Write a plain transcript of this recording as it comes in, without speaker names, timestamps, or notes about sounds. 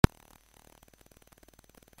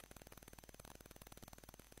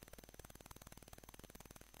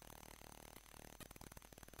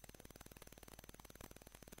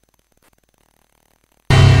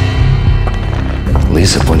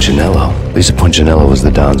Lisa Punchinello. Lisa Punchinello was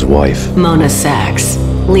the Don's wife. Mona Sachs.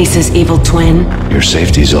 Lisa's evil twin. Your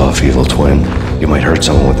safety's off, evil twin. You might hurt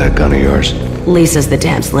someone with that gun of yours. Lisa's the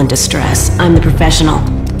damsel in distress. I'm the professional.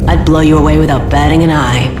 I'd blow you away without batting an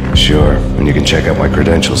eye. Sure, and you can check out my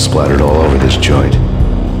credentials splattered all over this joint.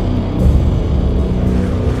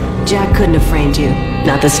 Jack couldn't have framed you.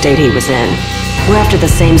 Not the state he was in. We're after the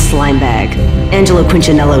same slime bag. Angelo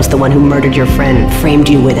Punchinello's the one who murdered your friend and framed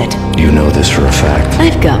you with it. You know this for a fact.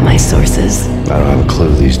 I've got my sources. I don't have a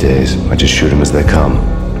clue these days. I just shoot them as they come.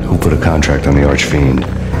 Who put a contract on the Archfiend?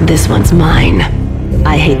 This one's mine.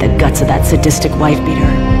 I hate the guts of that sadistic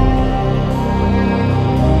wife-beater.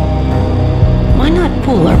 Why not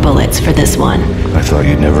pool our bullets for this one? I thought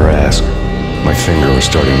you'd never ask. My finger was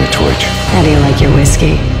starting to twitch. How do you like your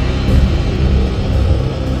whiskey?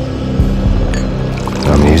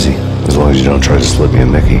 I'm easy, as long as you don't try to slip me a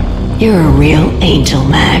Mickey. You're a real angel,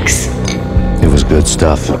 Max. It was good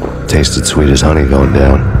stuff. Tasted sweet as honey going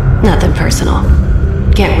down. Nothing personal.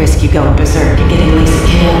 Can't risk you going berserk and getting Lisa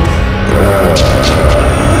killed.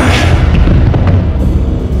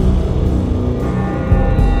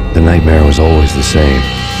 The Nightmare was always the same.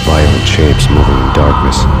 Violent shapes moving in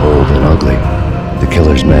darkness, old and ugly. The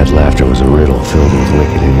killer's mad laughter was a riddle filled with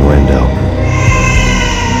wicked innuendo.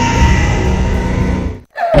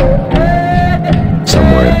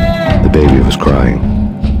 Somewhere, the baby was crying.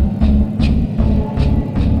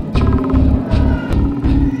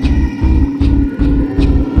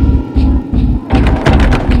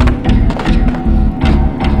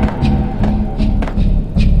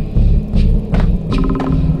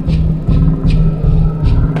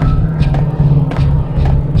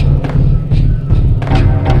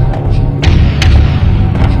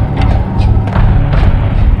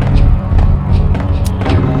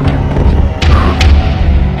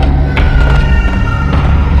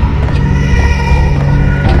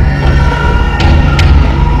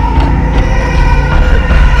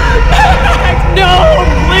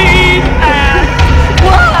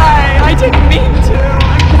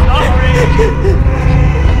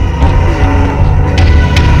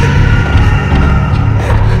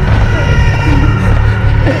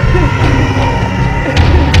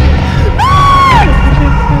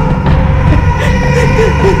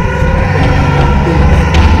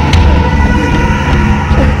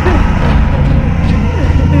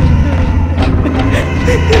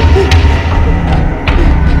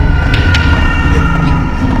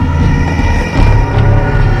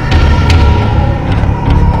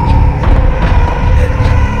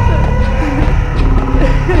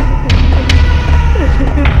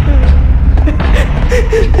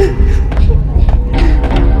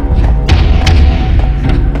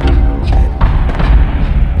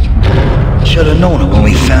 Should've known it when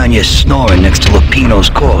we found you snoring next to Lupino's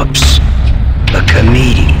corpse. A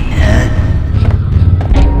comedian, huh?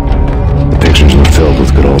 The pictures were filled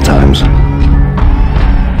with good old times.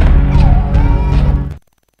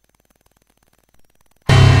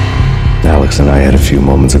 Alex and I had a few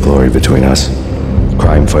moments of glory between us.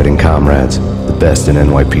 Crime-fighting comrades, the best in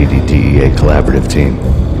NYPD DEA collaborative team.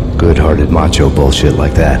 Good-hearted macho bullshit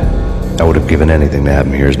like that. I would have given anything to have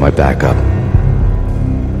him here as my backup.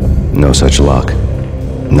 No such luck.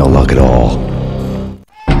 No luck at all.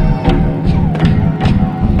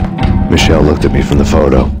 Michelle looked at me from the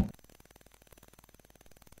photo.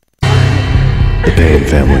 The Payne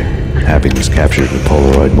family. Happiness captured in a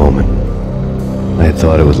Polaroid moment. I had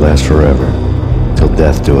thought it would last forever, till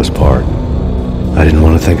death do us part. I didn't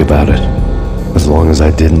want to think about it. As long as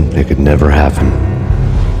I didn't, it could never happen.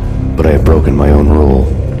 But I had broken my own rule.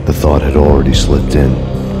 The thought had already slipped in.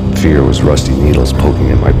 Fear was rusty needles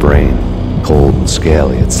poking at my brain. Cold and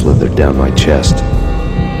scaly, it slithered down my chest.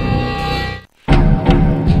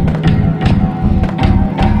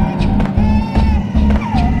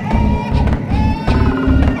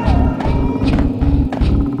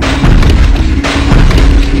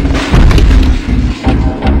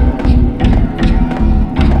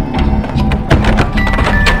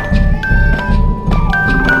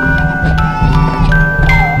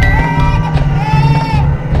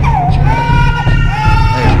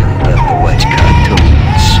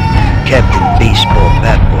 Captain Baseball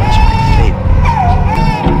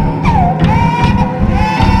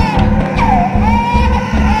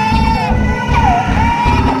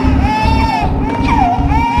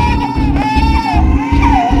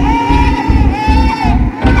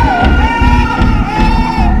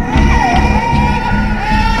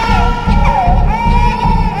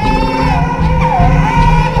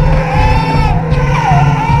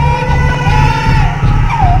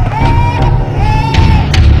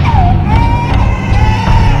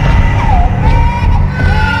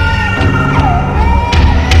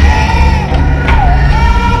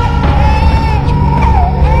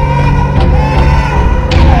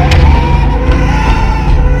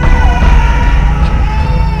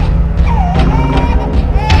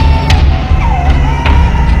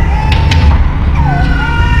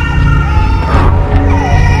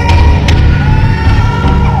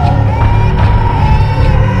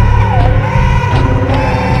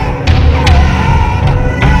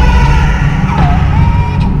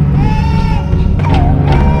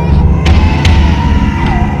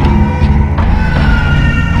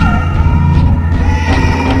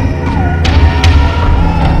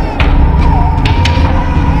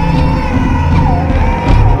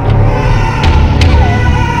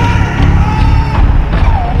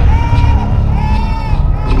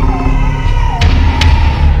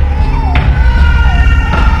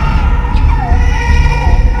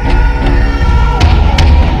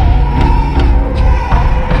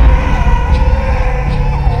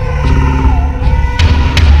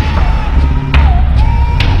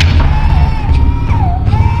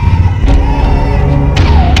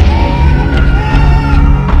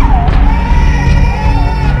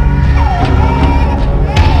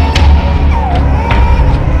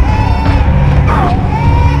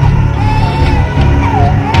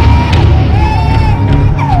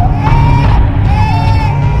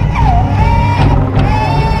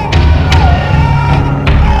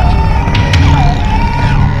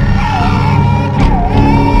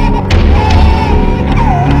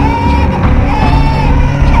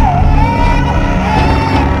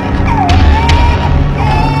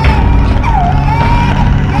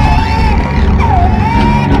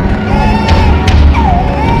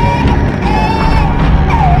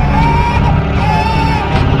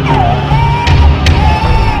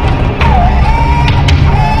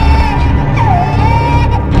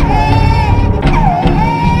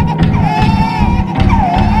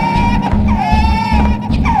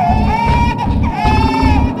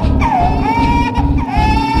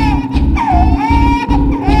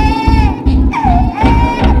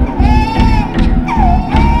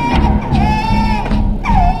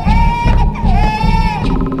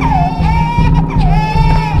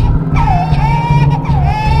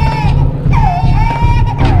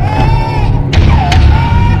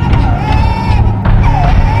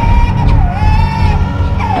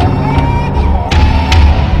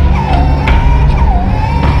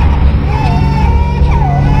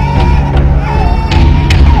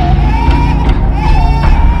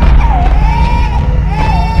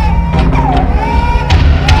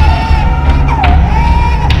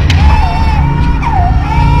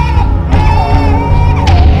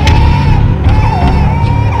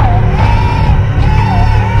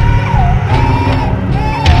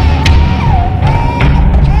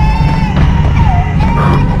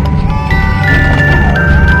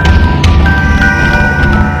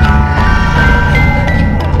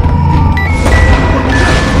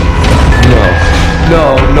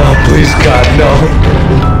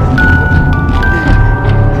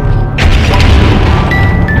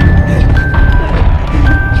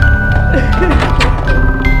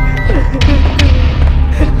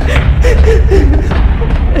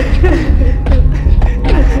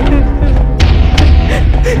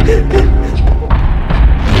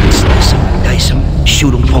shoot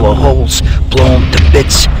them full of holes, blow them to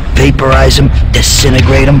bits, vaporize them,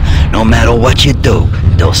 disintegrate them. No matter what you do,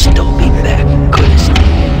 they'll still be back good as new.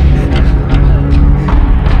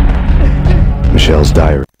 Michelle's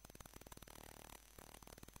diary.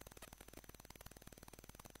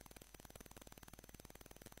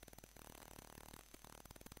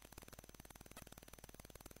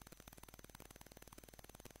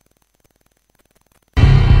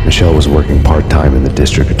 Michelle was working part-time in the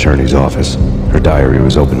district attorney's office. Her diary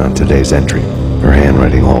was open on today's entry, her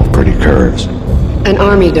handwriting all pretty curves. An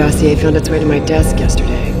army dossier found its way to my desk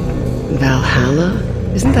yesterday. Valhalla?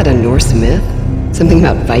 Isn't that a Norse myth? Something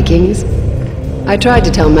about Vikings? I tried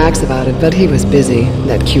to tell Max about it, but he was busy,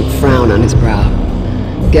 that cute frown on his brow.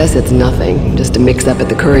 Guess it's nothing, just a mix-up at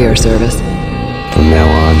the courier service. From now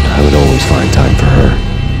on, I would always find time for her.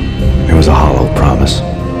 It was a hollow promise.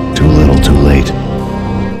 Too little, too late.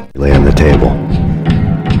 She lay on the table.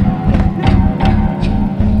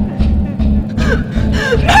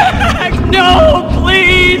 Max, no,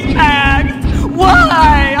 please, Max!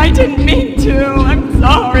 Why? I didn't mean to. I'm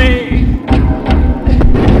sorry.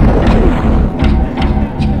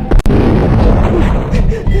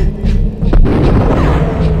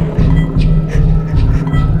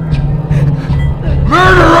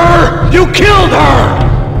 Murderer! You killed her!